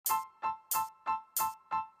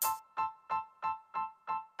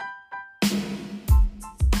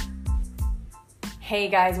Hey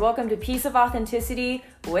guys, welcome to Piece of Authenticity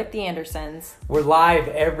with the Andersons. We're live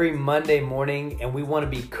every Monday morning, and we want to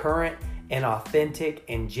be current and authentic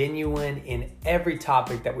and genuine in every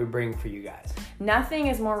topic that we bring for you guys. Nothing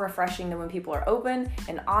is more refreshing than when people are open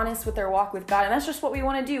and honest with their walk with God, and that's just what we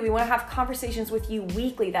want to do. We want to have conversations with you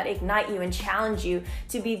weekly that ignite you and challenge you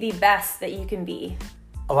to be the best that you can be.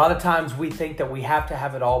 A lot of times we think that we have to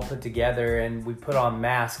have it all put together, and we put on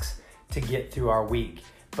masks to get through our week.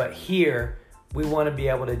 But here, we want to be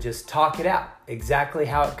able to just talk it out. Exactly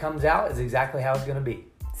how it comes out is exactly how it's going to be.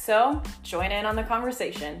 So, join in on the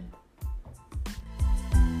conversation.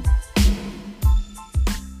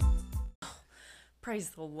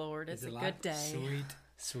 Praise the Lord. It's a good day.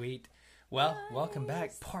 Sweet. Well, welcome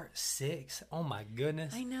back. Part 6. Oh my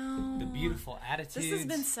goodness. I know. The beautiful attitudes. This has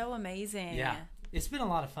been so amazing. Yeah. It's been a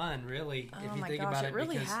lot of fun, really, if you think about it. It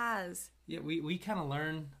really has. Yeah, we kind of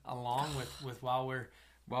learn along with while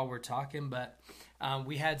we're talking, but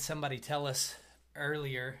we had somebody tell us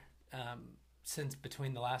earlier, since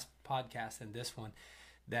between the last podcast and this one,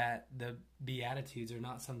 that the Beatitudes are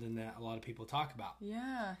not something that a lot of people talk about.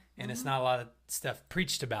 Yeah. And it's not a lot of stuff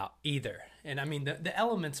preached about either. And I mean, the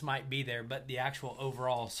elements might be there, but the actual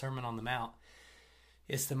overall Sermon on the Mount,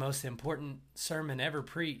 it's the most important sermon ever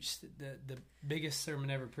preached, the biggest sermon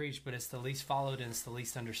ever preached, but it's the least followed and it's the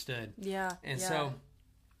least understood. Yeah. And so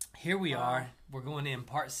here we are. We're going in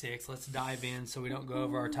part 6. Let's dive in so we don't go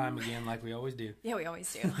over our time again like we always do. Yeah, we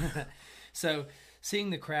always do. So, seeing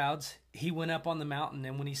the crowds, he went up on the mountain,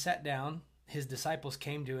 and when he sat down, his disciples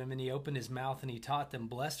came to him, and he opened his mouth and he taught them,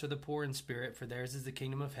 "Blessed are the poor in spirit, for theirs is the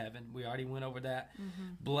kingdom of heaven." We already went over that.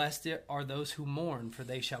 Mm-hmm. "Blessed are those who mourn, for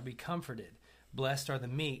they shall be comforted. Blessed are the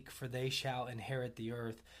meek, for they shall inherit the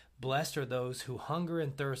earth. Blessed are those who hunger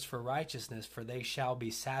and thirst for righteousness, for they shall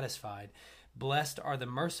be satisfied. Blessed are the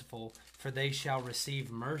merciful, for they shall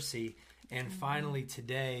receive mercy." And finally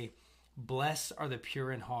today, "Blessed are the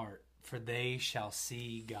pure in heart, for they shall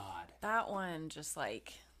see God." That one just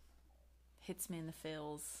hits me in the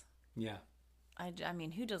feels. Yeah. I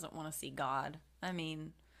mean, who doesn't want to see God? I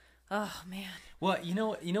mean, oh man. Well, you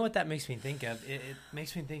know what that makes me think of? It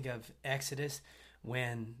makes me think of Exodus,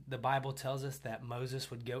 when the Bible tells us that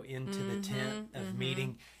Moses would go into the tent of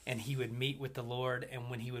meeting, and he would meet with the Lord, and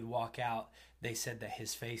when he would walk out, they said that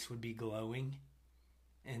his face would be glowing,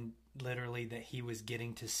 and literally that he was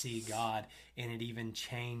getting to see God, and it even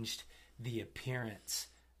changed the appearance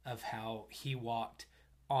of how he walked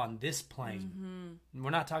on this plane.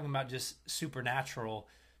 We're not talking about just supernatural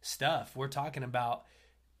stuff. We're talking about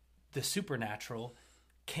the supernatural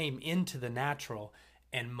came into the natural,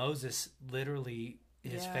 and Moses literally,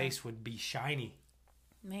 his face would be shiny.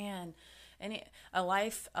 Man, and a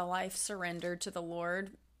life surrendered to the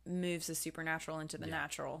Lord moves the supernatural into the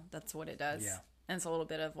natural. That's what it does. Yeah. And it's a little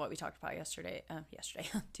bit of what we talked about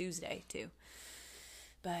Tuesday too.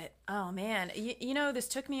 But, oh man, you know, this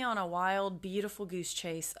took me on a wild, beautiful goose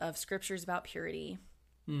chase of scriptures about purity.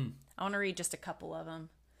 I want to read just a couple of them.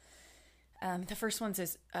 The first one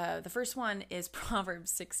is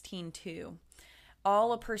Proverbs 16:2.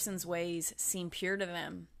 "All a person's ways seem pure to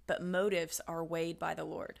them, but motives are weighed by the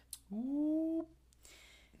Lord." Ooh.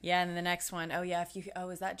 Yeah, and the next one,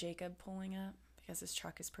 is that Jacob pulling up? Because his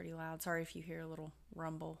truck is pretty loud. Sorry if you hear a little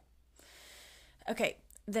rumble. Okay,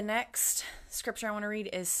 the next scripture I want to read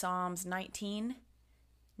is Psalms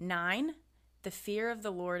 19:9. "The fear of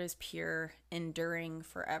the Lord is pure, enduring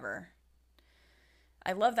forever."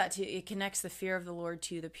 I love that too. It connects the fear of the Lord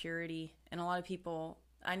to the purity. And a lot of people,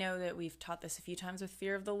 I know that we've taught this a few times with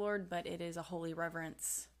fear of the Lord, but it is a holy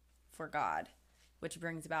reverence for God, which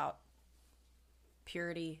brings about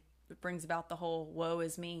purity. It brings about the whole woe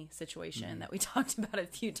is me situation that we talked about a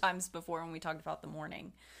few times before when we talked about the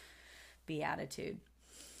morning beatitude.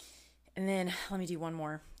 And then let me do one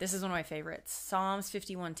more. This is one of my favorites. Psalms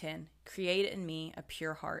 51:10. "Create in me a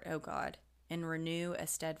pure heart, O God, and renew a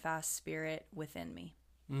steadfast spirit within me."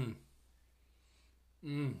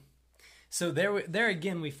 So there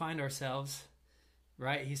again, we find ourselves,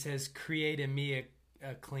 right? He says, "Create in me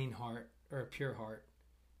a clean heart," or a pure heart.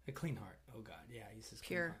 A clean heart. Oh God. Yeah. He says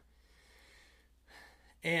pure. Heart.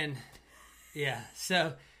 And yeah,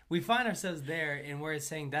 so we find ourselves there, and where it's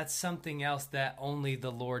saying that's something else that only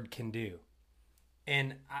the Lord can do.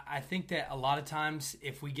 And I think that a lot of times,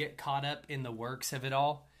 if we get caught up in the works of it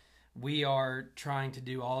all, we are trying to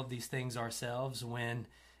do all of these things ourselves, when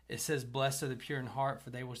it says, "Blessed are the pure in heart, for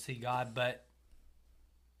they will see God." But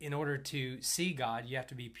in order to see God, you have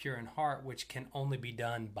to be pure in heart, which can only be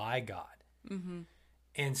done by God. Mm-hmm.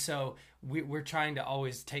 And so we're trying to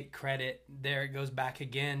always take credit. There it goes back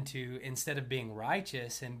again to, instead of being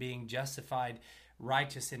righteous and being justified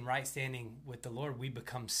righteous in right standing with the Lord, we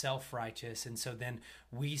become self-righteous. And so then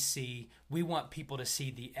we want people to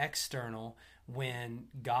see the external when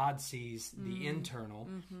God sees the internal.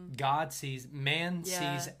 Man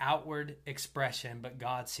sees outward expression, but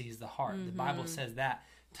God sees the heart. The Bible says that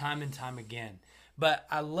time and time again. But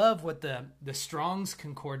I love what the Strong's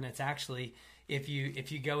Concordance actually, if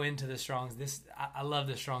you go into the Strong's, I love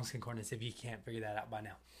the Strong's Concordance if you can't figure that out by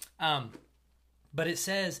now. But it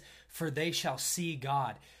says, for they shall see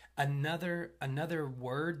God. Another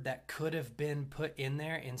word that could have been put in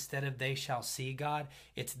there instead of they shall see God,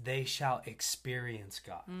 it's they shall experience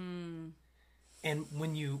God. And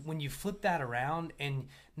when you flip that around and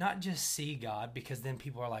not just see God, because then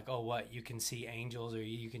people are like, oh, what, you can see angels or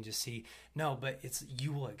you can just see. No, but it's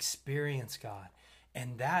you will experience God.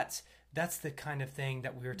 And that's the kind of thing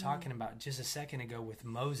that we were talking about just a second ago with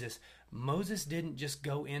Moses. Moses didn't just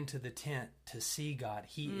go into the tent to see God.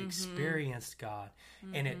 He experienced God,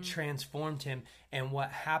 and it transformed him. And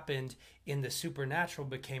what happened in the supernatural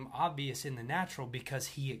became obvious in the natural because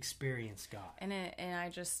he experienced God. And I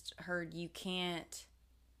just heard you can't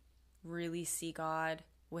really see God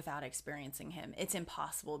without experiencing him. It's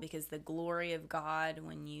impossible because the glory of God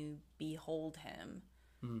when you behold him.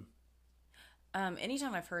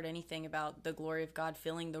 Anytime I've heard anything about the glory of God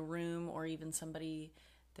filling the room, or even somebody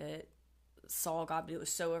that saw God, but it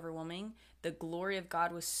was so overwhelming, the glory of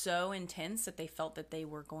God was so intense that they felt that they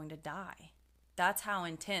were going to die. That's how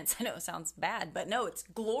intense. I know it sounds bad, but no, it's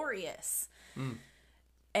glorious.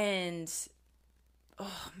 And,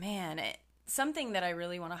 oh man, something that I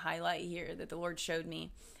really want to highlight here that the Lord showed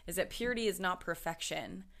me is that purity is not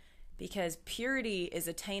perfection, because purity is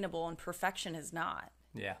attainable and perfection is not.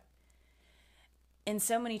 Yeah. And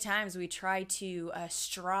so many times we try to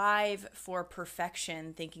strive for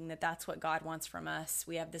perfection, thinking that that's what God wants from us.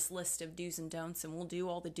 We have this list of do's and don'ts, and we'll do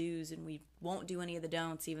all the do's and we won't do any of the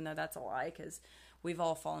don'ts, even though that's a lie, because we've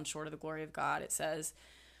all fallen short of the glory of God, it says.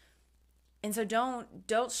 And so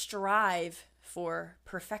don't strive for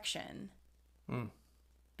perfection,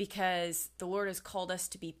 because the Lord has called us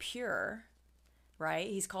to be pure. Right?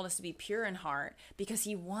 He's called us to be pure in heart because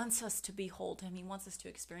he wants us to behold him. He wants us to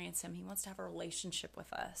experience him. He wants to have a relationship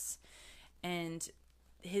with us. And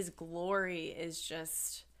his glory is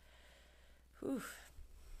just,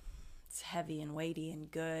 it's heavy and weighty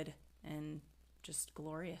and good and just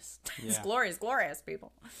glorious. Yeah. It's glorious,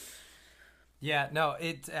 people. Yeah, no,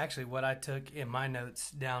 it's actually what I took in my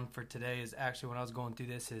notes down for today is actually when I was going through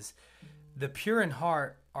this is the pure in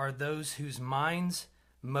heart are those whose minds,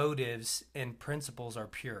 motives, and principles are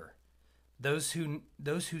pure. Those who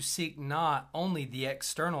seek not only the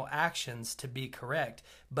external actions to be correct,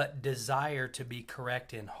 but desire to be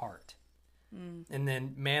correct in heart. And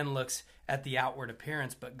then man looks at the outward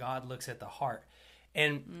appearance, but God looks at the heart.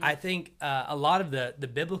 And I think a lot of the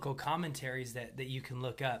biblical commentaries that you can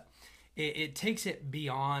look up, it takes it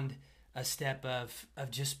beyond a step of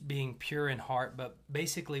just being pure in heart, but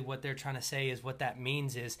basically what they're trying to say is what that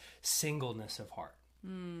means is singleness of heart.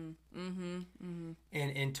 And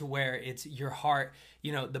to where it's your heart,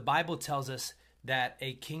 the Bible tells us that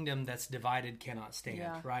a kingdom that's divided cannot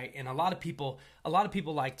stand, right? And a lot of people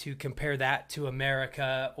like to compare that to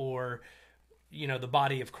America or the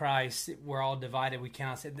body of Christ. We're all divided, we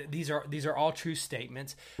cannot stand. These are all true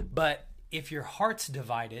statements, but if your heart's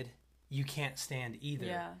divided, you can't stand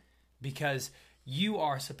either. Because you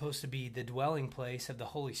are supposed to be the dwelling place of the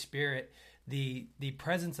Holy Spirit. The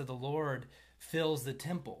presence of the Lord fills the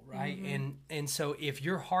temple, right? And so if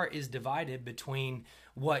your heart is divided between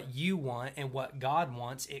what you want and what God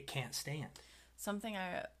wants, it can't stand.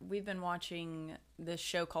 We've been watching this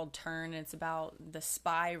show called Turn, and it's about the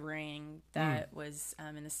spy ring that was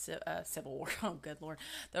in the Civil War. Oh, good Lord.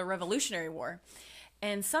 The Revolutionary War.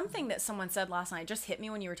 And something that someone said last night just hit me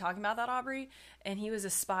when you were talking about that, Aubrey. And he was a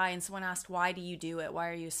spy, and someone asked, why do you do it? Why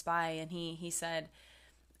are you a spy? And he said,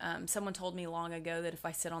 someone told me long ago that if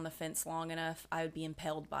I sit on the fence long enough, I would be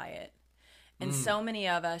impaled by it. And so many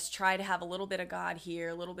of us try to have a little bit of God here,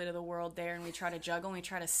 a little bit of the world there, and we try to juggle and we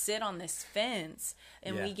try to sit on this fence,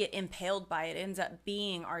 and we get impaled by it. It ends up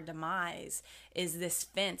being our demise, is this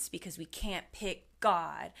fence, because we can't pick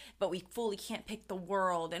God, but we fully can't pick the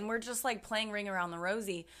world. And we're just like playing Ring Around the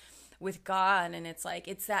Rosie with God, and it's like,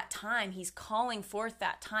 it's that time. He's calling forth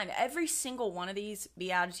that time. Every single one of these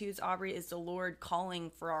Beatitudes, Aubrey, is the Lord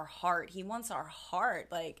calling for our heart. He wants our heart.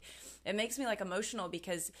 Like, it makes me like emotional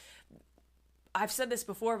because I've said this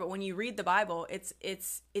before, but when you read the Bible, it's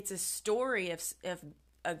a story of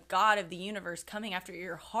a God of the universe coming after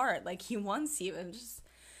your heart. Like, he wants you, and just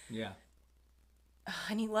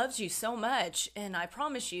and he loves you so much. And I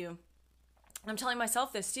promise you, I'm telling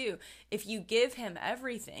myself this too. If you give him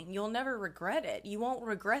everything, you'll never regret it. You won't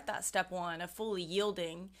regret that step one of fully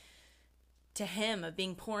yielding to him, of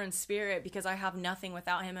being poor in spirit, because I have nothing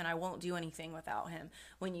without him and I won't do anything without him.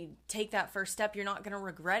 When you take that first step, you're not going to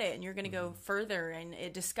regret it, and you're going to go further and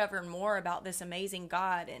discover more about this amazing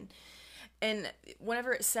God. And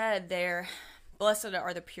whenever it said there, blessed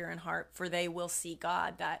are the pure in heart, for they will see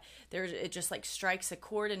God, that it just like strikes a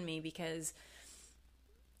chord in me, because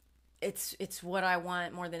it's what I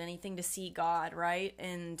want more than anything, to see God, right?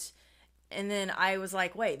 And then I was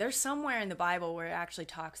like, wait, there's somewhere in the Bible where it actually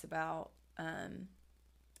talks about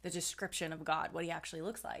the description of God, what he actually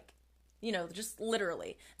looks like, just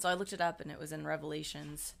literally. So I looked it up, and it was in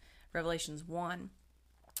Revelations 1,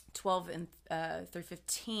 12 and through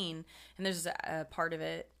 15, and there's a part of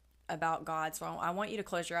it about God. So I want you to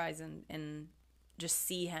close your eyes and just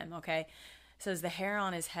see him, okay? It says the hair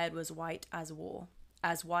on his head was white as wool,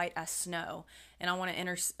 as white as snow. And I want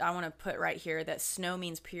to put right here that snow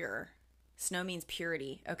means pure. Snow means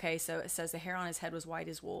purity. Okay, so it says the hair on his head was white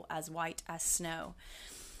as wool, as white as snow.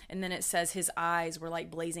 And then it says his eyes were like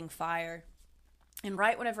blazing fire. And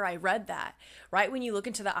right whenever I read that, right when you look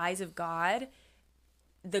into the eyes of God,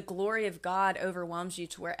 the glory of God overwhelms you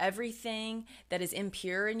to where everything that is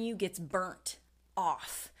impure in you gets burnt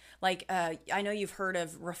off. Like, I know you've heard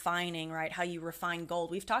of refining, right? How you refine gold.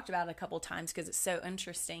 We've talked about it a couple of times because it's so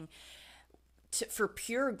interesting. For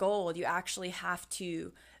pure gold, you actually have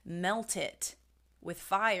to melt it with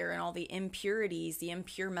fire, and all the impurities, the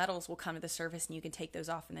impure metals will come to the surface, and you can take those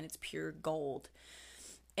off, and then it's pure gold.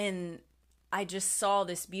 And I just saw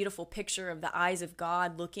this beautiful picture of the eyes of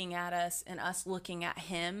God looking at us and us looking at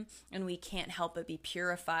him, and we can't help but be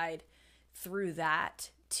purified through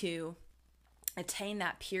that to attain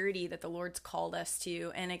that purity that the Lord's called us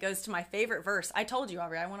to. And it goes to my favorite verse. I told you,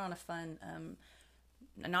 Aubrey, I went on a fun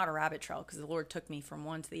not a rabbit trail, because the Lord took me from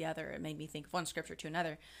one to the other. It made me think of one scripture to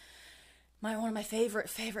another. One of my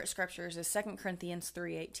favorite scriptures is 2 Corinthians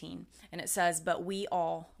 3:18. And it says, but we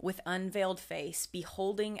all, with unveiled face,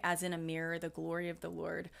 beholding as in a mirror the glory of the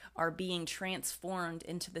Lord, are being transformed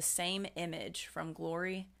into the same image from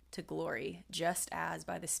glory to glory, just as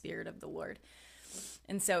by the Spirit of the Lord.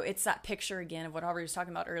 And so it's that picture again of what Aubrey was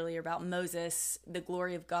talking about earlier about Moses, the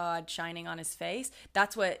glory of God shining on his face.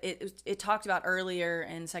 That's what it talked about earlier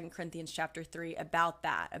in 2 Corinthians chapter 3 about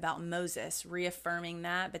that, about Moses reaffirming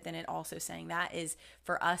that. But then it also saying that is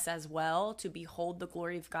for us as well, to behold the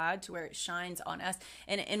glory of God to where it shines on us.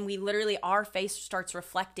 And we literally, our face starts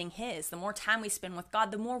reflecting his. The more time we spend with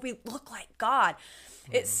God, the more we look like God.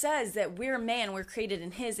 It says that we're created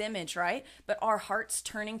in his image, right? But our hearts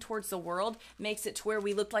turning towards the world makes it to where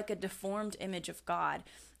we look like a deformed image of God.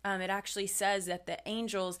 It actually says that the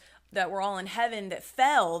angels that were all in heaven that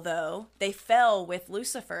fell, though, they fell with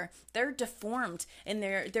Lucifer. They're deformed and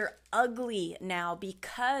they're ugly now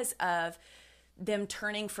because of them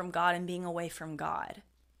turning from God and being away from God.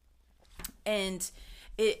 And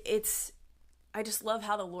it's I just love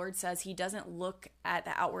how the Lord says he doesn't look at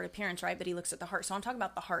the outward appearance, right? But he looks at the heart. So I'm talking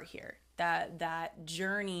about the heart here, that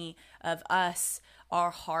journey of us,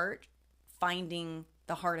 our heart, finding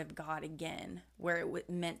the heart of God again, where it was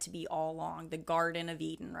meant to be all along, the Garden of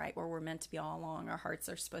Eden, right? Where we're meant to be all along. Our hearts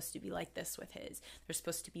are supposed to be like this with his. They're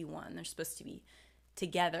supposed to be one. They're supposed to be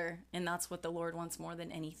together. And that's what the Lord wants more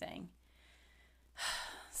than anything.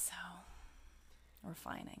 So,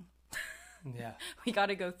 refining. Yeah. We got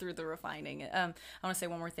to go through the refining. I want to say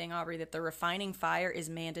one more thing, Aubrey, that the refining fire is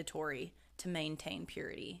mandatory to maintain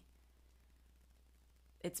purity.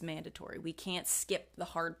 It's mandatory. We can't skip the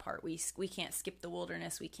hard part. We can't skip the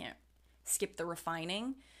wilderness. We can't skip the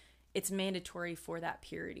refining. It's mandatory for that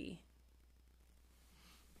purity.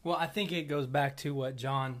 Well, I think it goes back to what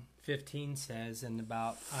John 15 says, and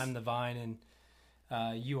about I'm the vine and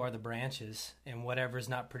you are the branches, and whatever is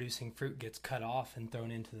not producing fruit gets cut off and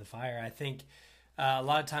thrown into the fire. I think a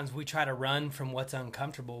lot of times we try to run from what's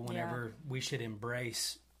uncomfortable whenever we should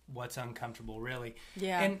embrace what's uncomfortable, really.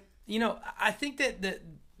 Yeah. And, I think that the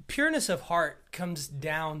pureness of heart comes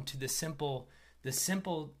down to the simple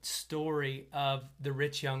story of the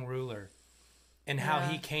rich young ruler and how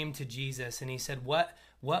he came to Jesus and he said,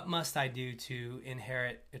 what must I do to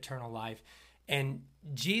inherit eternal life? And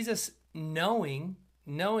Jesus, knowing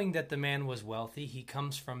that the man was wealthy, he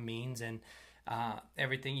comes from means and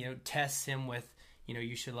everything, tests him with,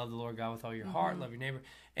 you should love the Lord God with all your heart, love your neighbor.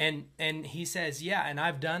 And he says, yeah, and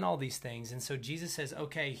I've done all these things. And so Jesus says,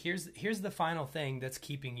 okay, here's the final thing that's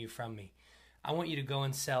keeping you from me. I want you to go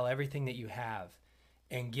and sell everything that you have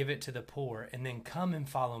and give it to the poor and then come and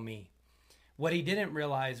follow me. What he didn't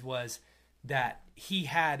realize was that he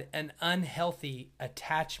had an unhealthy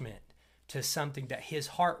attachment to something that his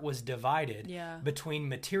heart was divided between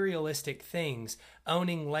materialistic things,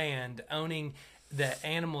 owning land, owning the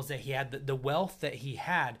animals that he had, the wealth that he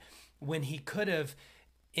had, when he could have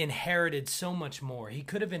inherited so much more. He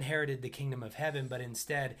could have inherited the kingdom of heaven, but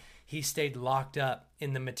instead he stayed locked up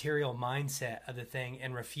in the material mindset of the thing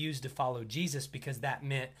and refused to follow Jesus because that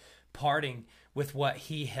meant parting with what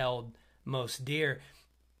he held most dear.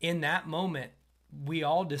 In that moment, we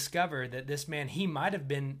all discover that this man, he might have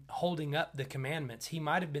been holding up the commandments. He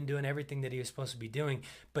might have been doing everything that he was supposed to be doing,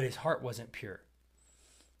 but his heart wasn't pure.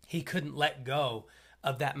 He couldn't let go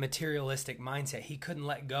of that materialistic mindset. He couldn't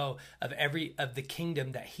let go of the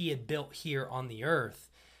kingdom that he had built here on the earth.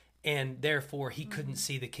 And therefore he couldn't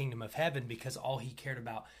see the kingdom of heaven because all he cared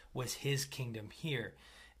about was his kingdom here.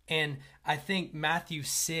 And I think Matthew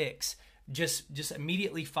 6, just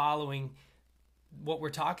immediately following what we're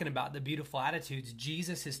talking about, the beautiful attitudes,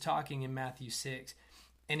 Jesus is talking in Matthew 6,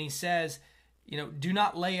 and he says, do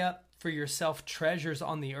not lay up for yourself treasures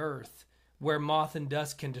on the earth where moth and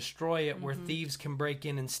dust can destroy it, where thieves can break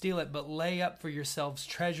in and steal it, but lay up for yourselves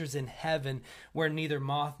treasures in heaven where neither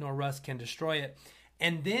moth nor rust can destroy it.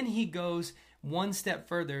 And then he goes one step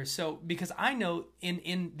further. So, because I know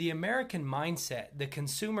in the American mindset, the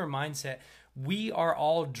consumer mindset, we are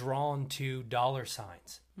all drawn to dollar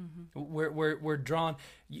signs. We're drawn,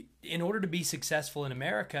 in order to be successful in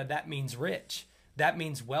America, that means rich, that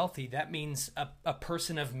means wealthy, that means a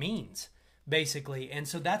person of means, basically. And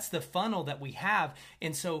so that's the funnel that we have.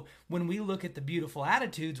 And so when we look at the beautiful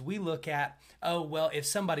attitudes, we look at, oh, well, if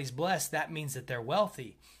somebody's blessed, that means that they're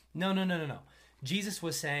wealthy. No. Jesus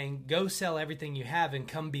was saying, go sell everything you have and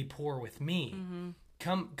come be poor with me.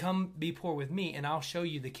 Come be poor with me, and I'll show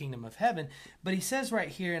you the kingdom of heaven. But he says right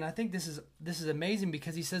here, and I think this is amazing,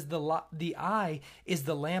 because he says the eye is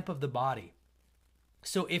the lamp of the body.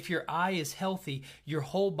 So if your eye is healthy, your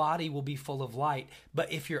whole body will be full of light.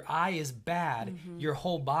 But if your eye is bad, your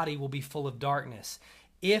whole body will be full of darkness.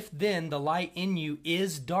 If then the light in you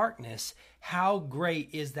is darkness, how great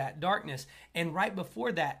is that darkness? And right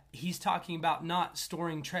before that, he's talking about not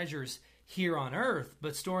storing treasures here on earth,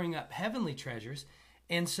 but storing up heavenly treasures.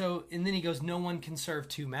 And then he goes, no one can serve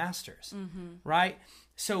two masters, right?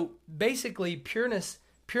 So basically, pureness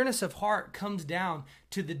of heart comes down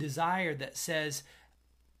to the desire that says,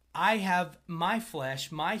 I have my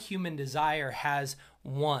flesh, my human desire has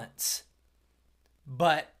wants,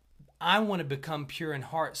 but I want to become pure in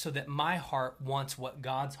heart so that my heart wants what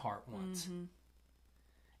God's heart wants.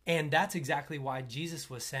 And that's exactly why Jesus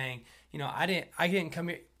was saying, I didn't come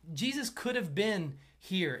here. Jesus could have been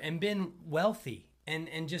here and been wealthy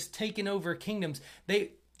and just taken over kingdoms.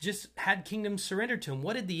 They just had kingdoms surrendered to him.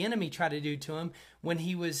 What did the enemy try to do to him when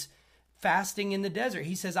he was fasting in the desert?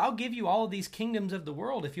 He says, I'll give you all of these kingdoms of the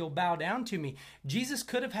world if you'll bow down to me. Jesus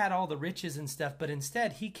could have had all the riches and stuff, but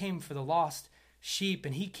instead he came for the lost sheep,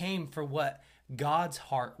 and he came for what God's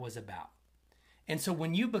heart was about. And so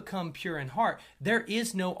when you become pure in heart, there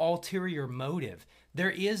is no ulterior motive. There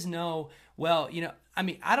is no,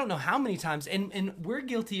 I don't know how many times, and we're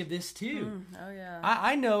guilty of this too. Oh yeah.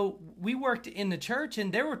 I know we worked in the church,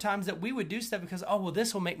 and there were times that we would do stuff because,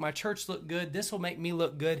 this will make my church look good. This will make me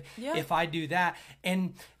look good if I do that.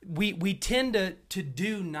 And we tend to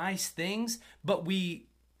do nice things, but we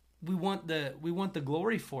want the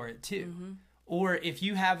glory for it too. Or if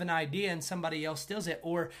you have an idea and somebody else steals it,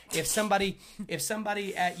 or if somebody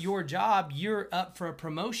at your job, you're up for a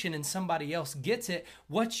promotion and somebody else gets it,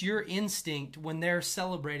 what's your instinct when they're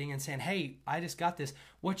celebrating and saying, hey, I just got this?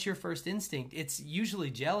 What's your first instinct? It's usually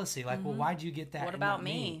jealousy. Like, well, why'd you get that? What about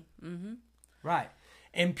me? Right.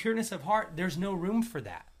 And pureness of heart, there's no room for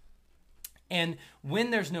that. And when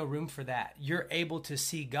there's no room for that, you're able to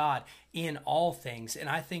see God in all things. And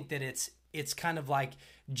I think that it's kind of like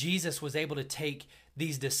Jesus was able to take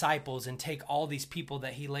these disciples and take all these people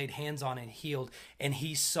that he laid hands on and healed, and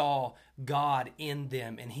he saw God in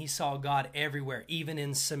them, and he saw God everywhere, even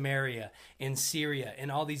in Samaria, in Syria, and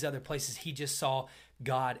all these other places. He just saw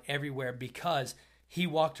God everywhere because he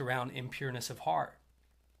walked around in pureness of heart.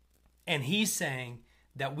 And he's saying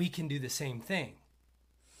that we can do the same thing.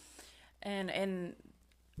 And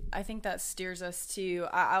I think that steers us to,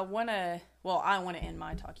 I want to end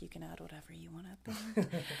my talk. You can add whatever you want at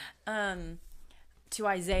the end. To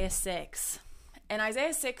Isaiah 6. And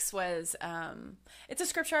Isaiah 6 was, it's a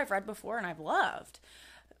scripture I've read before and I've loved.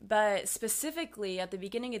 But specifically at the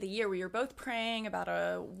beginning of the year, we were both praying about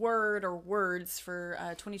a word or words for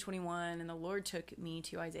 2021, and the Lord took me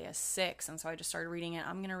to Isaiah 6. And so I just started reading it.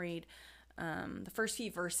 I'm going to read the first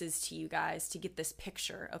few verses to you guys to get this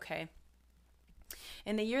picture, okay?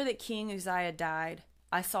 In the year that King Uzziah died,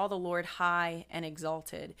 I saw the Lord high and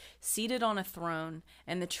exalted, seated on a throne,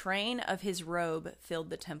 and the train of his robe filled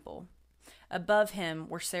the temple. Above him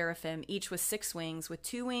were seraphim, each with 6 wings. With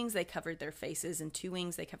 2 wings they covered their faces, and 2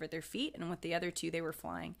 wings they covered their feet, and with the other 2 they were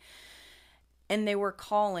flying. And they were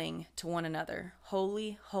calling to one another,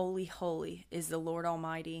 Holy, holy, holy is the Lord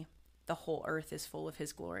Almighty. The whole earth is full of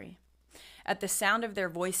his glory. At the sound of their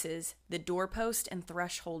voices, the doorpost and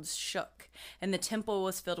thresholds shook, and the temple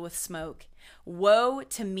was filled with smoke. Woe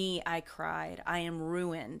to me, I cried, I am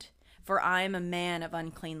ruined, for I am a man of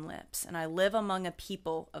unclean lips, and I live among a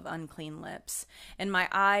people of unclean lips. And my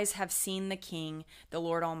eyes have seen the King, the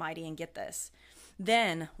Lord Almighty. And get this.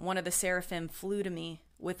 Then one of the seraphim flew to me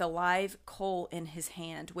with a live coal in his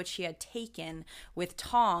hand, which he had taken with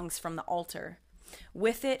tongs from the altar.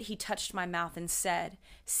 With it he touched my mouth and said,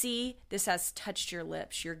 See, this has touched your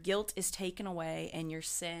lips. Your guilt is taken away and your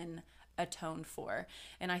sin atoned for.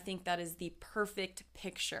 And I think that is the perfect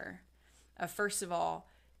picture of, first of all,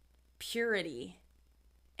 purity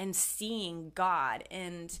and seeing God.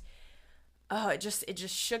 And it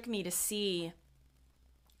just shook me to see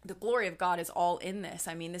the glory of God is all in this.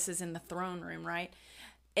 I mean, this is in the throne room, right?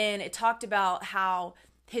 And it talked about how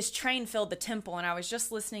his train filled the temple, and I was just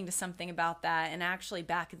listening to something about that. And actually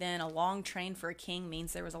back then, a long train for a king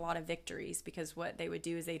means there was a lot of victories, because what they would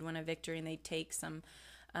do is they'd win a victory and they'd take some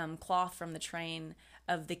cloth from the train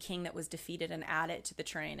of the king that was defeated and add it to the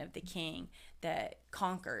train of the king that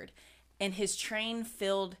conquered. And his train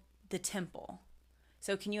filled the temple.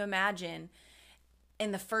 So can you imagine?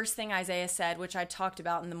 And the first thing Isaiah said, which I talked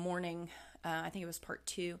about in the morning, I think it was part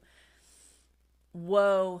 2,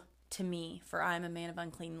 woe to me, for I am a man of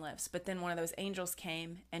unclean lips. But then one of those angels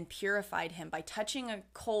came and purified him by touching a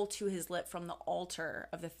coal to his lip from the altar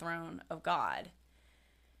of the throne of God.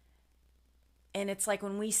 And it's like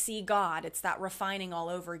when we see God, it's that refining all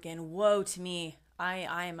over again. Woe to me, I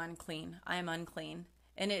am unclean. I am unclean.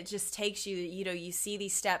 And it just takes you, you see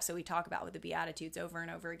these steps that we talk about with the Beatitudes over and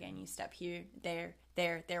over again. You step here, there,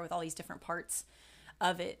 there, with all these different parts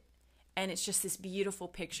of it. And it's just this beautiful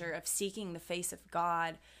picture of seeking the face of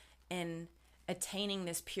God and attaining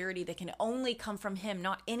this purity that can only come from him,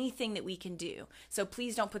 not anything that we can do. So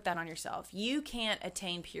please don't put that on yourself. You can't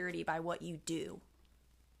attain purity by what you do.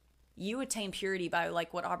 You attain purity by,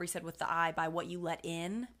 like what Aubrey said with the eye, by what you let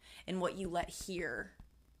in and what you let hear.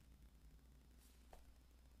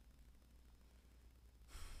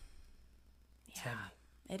 Yeah,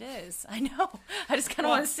 it is. I know. I just kind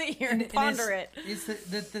of want to sit here and ponder it. It's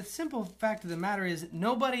the simple fact of the matter is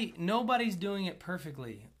nobody's doing it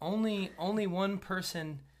perfectly. Only one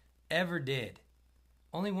person ever did.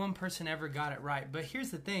 Only one person ever got it right. But here's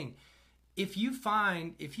the thing. If you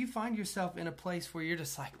find yourself in a place where you're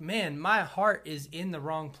just like, man, my heart is in the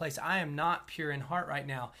wrong place. I am not pure in heart right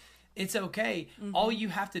now. It's okay. Mm-hmm. All you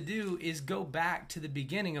have to do is go back to the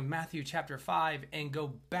beginning of Matthew chapter 5 and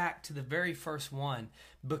go back to the very first one.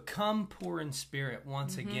 Become poor in spirit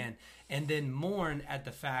once again, and then mourn at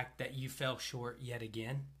the fact that you fell short yet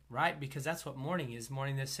again, right? Because that's what mourning is.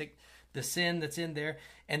 Mourning the sin that's in there,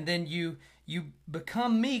 and then you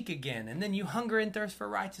become meek again, and then you hunger and thirst for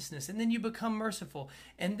righteousness, and then you become merciful.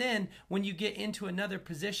 And then when you get into another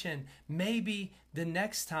position, maybe the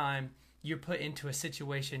next time you're put into a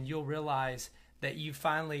situation, you'll realize that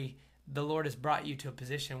the Lord has brought you to a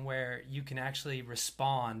position where you can actually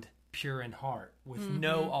respond pure in heart with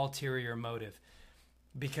no ulterior motive.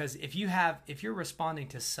 Because if you're responding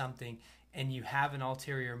to something and you have an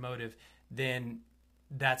ulterior motive, then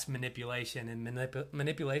that's manipulation, and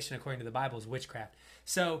manipulation, according to the Bible, is witchcraft.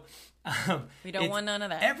 So we don't want none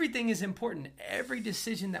of that. Everything is important. Every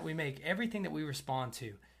decision that we make, everything that we respond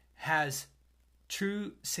to, has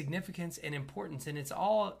true significance and importance, and it's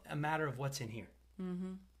all a matter of what's in here.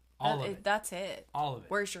 Mm-hmm. All of it. That's it. All of it.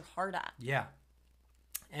 Where's your heart at? Yeah.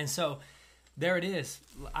 And so there it is.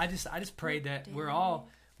 I just pray that we're all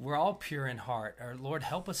pure in heart. Or Lord,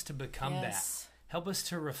 help us to become that. Help us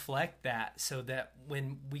to reflect that, so that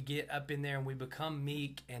when we get up in there and we become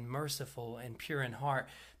meek and merciful and pure in heart,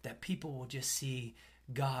 that people will just see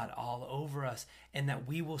God all over us, and that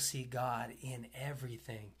we will see God in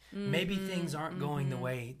everything. Maybe things aren't going the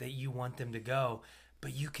way that you want them to go,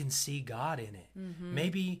 but you can see God in it.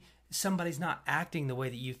 Maybe somebody's not acting the way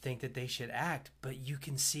that you think that they should act, but you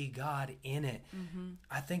can see God in it.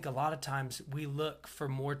 I think a lot of times we look for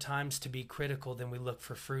more times to be critical than we look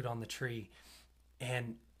for fruit on the tree.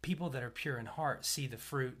 And people that are pure in heart see the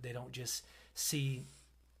fruit. They don't just see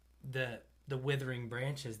the withering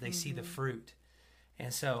branches. They see the fruit.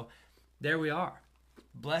 And so there we are.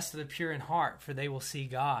 Blessed are the pure in heart, for they will see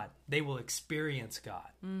God. They will experience God.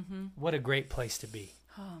 What a great place to be.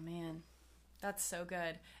 Oh, man. That's so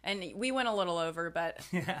good. And we went a little over, but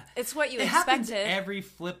Yeah. it's what you It happens expected. every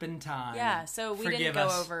flipping time. Yeah, so we Forgive didn't go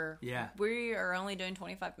us. over. Yeah. We are only doing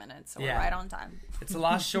 25 minutes, so Yeah. we're right on time. It's a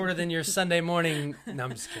lot shorter than your Sunday morning. No,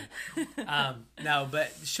 I'm just kidding. No,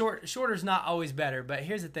 but shorter's not always better. But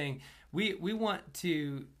here's the thing. We want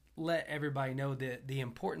to let everybody know the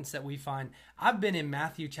importance that we find. I've been in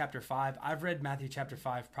Matthew chapter 5. I've read Matthew chapter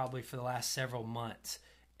 5 probably for the last several months,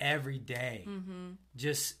 every day.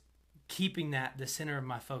 Just keeping that the center of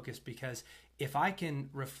my focus, because if I can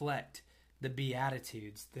reflect the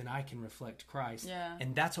Beatitudes, then I can reflect Christ. Yeah.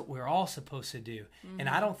 And that's what we're all supposed to do. And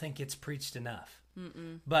I don't think it's preached enough.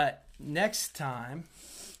 But next time,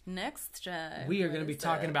 we are going to be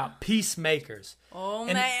talking about peacemakers. Oh,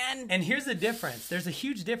 And- man. And here's the difference. There's a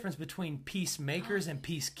huge difference between peacemakers and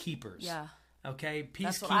peacekeepers. Yeah. Okay? Peacekeeping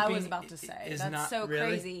That's what I was about to say. is That's not so really.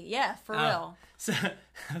 crazy. Yeah, for Oh. real. So,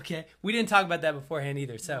 okay. We didn't talk about that beforehand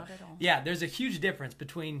either. So, Not at all. yeah, there's a huge difference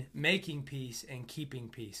between making peace and keeping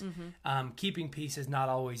peace. Keeping peace is not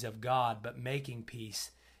always of God, but making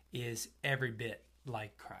peace is every bit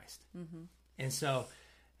like Christ. And so,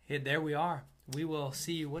 there we are. We will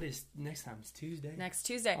see you. What is next time? It's Tuesday? Next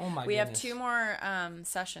Tuesday. Oh, my we have goodness. 2 more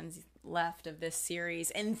sessions left of this series,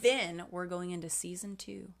 and then we're going into season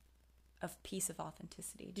 2 of Piece of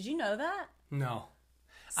Authenticity. Did you know that? No.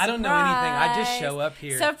 I don't know anything. I just show up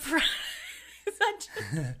here. Surprise!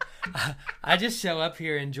 I just show up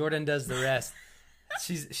here and Jordan does the rest.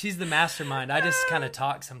 She's the mastermind. I just kind of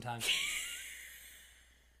talk sometimes.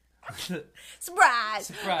 Surprise!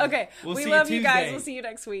 Surprise. Okay, We'll we see love you you guys. Tuesday. We'll see you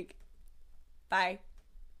next week. Bye.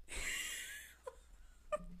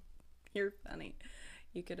 You're funny.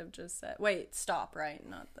 You could have just said, wait, stop, right?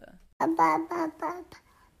 Not the...